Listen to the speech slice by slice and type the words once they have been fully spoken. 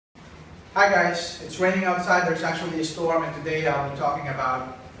Hi guys, it's raining outside. There's actually a storm, and today I'll be talking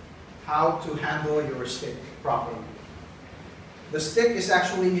about how to handle your stick properly. The stick is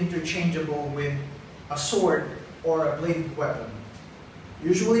actually interchangeable with a sword or a bladed weapon.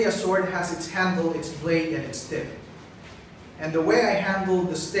 Usually a sword has its handle, its blade, and its tip. And the way I handle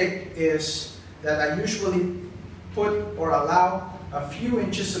the stick is that I usually put or allow a few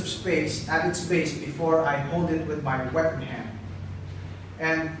inches of space at its base before I hold it with my weapon hand.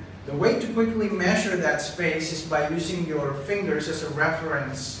 And the way to quickly measure that space is by using your fingers as a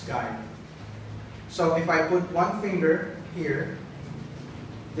reference guide. So if I put one finger here,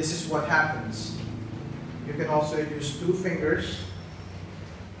 this is what happens. You can also use 2 fingers,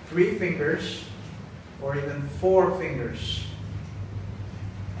 3 fingers, or even 4 fingers.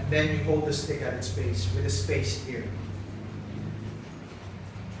 And then you hold the stick at its base with a space here.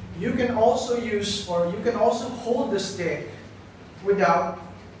 You can also hold the stick without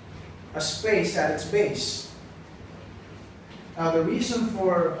a space at its base. Now the reason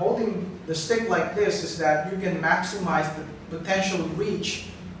for holding the stick like this is that you can maximize the potential reach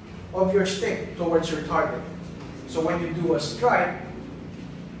of your stick towards your target. So when you do a strike,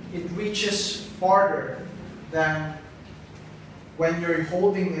 it reaches farther than when you're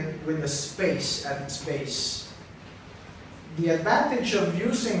holding it with a space at its base. The advantage of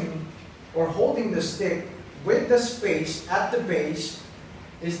using or holding the stick with the space at the base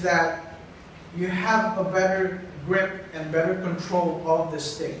is that you have a better grip and better control of the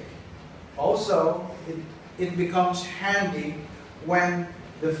stick. Also, it becomes handy when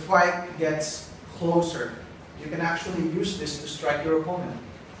the fight gets closer. You can actually use this to strike your opponent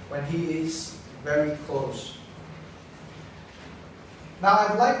when he is very close. Now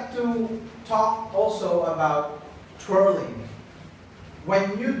I'd like to talk also about twirling.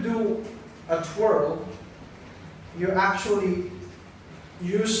 When you do a twirl, you actually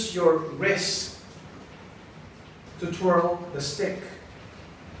use your wrist to twirl the stick.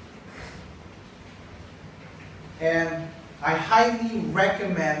 And I highly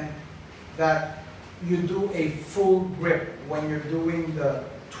recommend that you do a full grip when you're doing the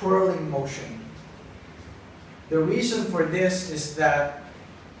twirling motion. The reason for this is that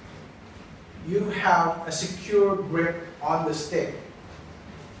you have a secure grip on the stick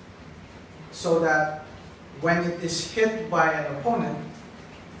so that when it is hit by an opponent,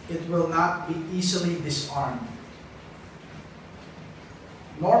 it will not be easily disarmed.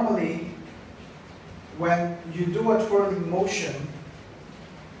 Normally, when you do a twirling motion,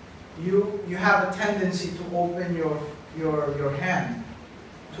 you have a tendency to open your hand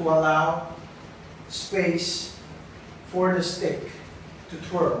to allow space for the stick to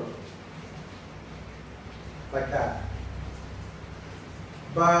twirl, like that.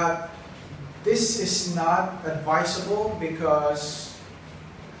 But this is not advisable because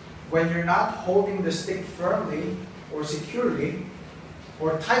when you're not holding the stick firmly or securely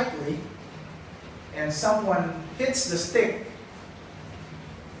or tightly and someone hits the stick,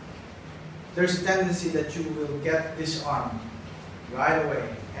 there's a tendency that you will get disarmed right away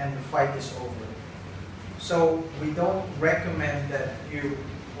and the fight is over. So we don't recommend that you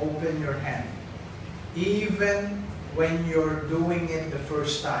open your hand, even when you're doing it the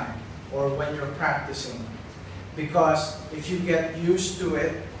first time or when you're practicing. Because if you get used to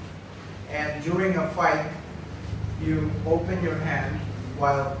it and during a fight you open your hand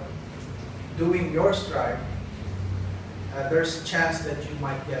while doing your strike, there's a chance that you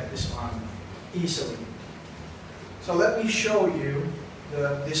might get disarmed easily. So let me show you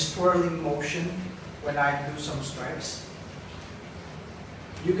this twirling motion when I do some strikes.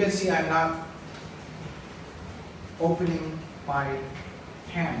 You can see I'm not opening my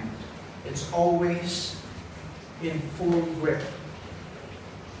hand. It's always in full grip.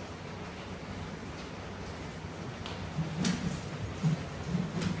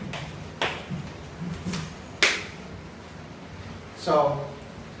 So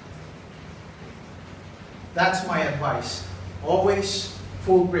that's my advice. Always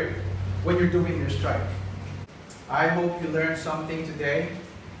full grip when you're doing your strike. I hope you learned something today.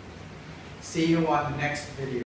 See you on the next video.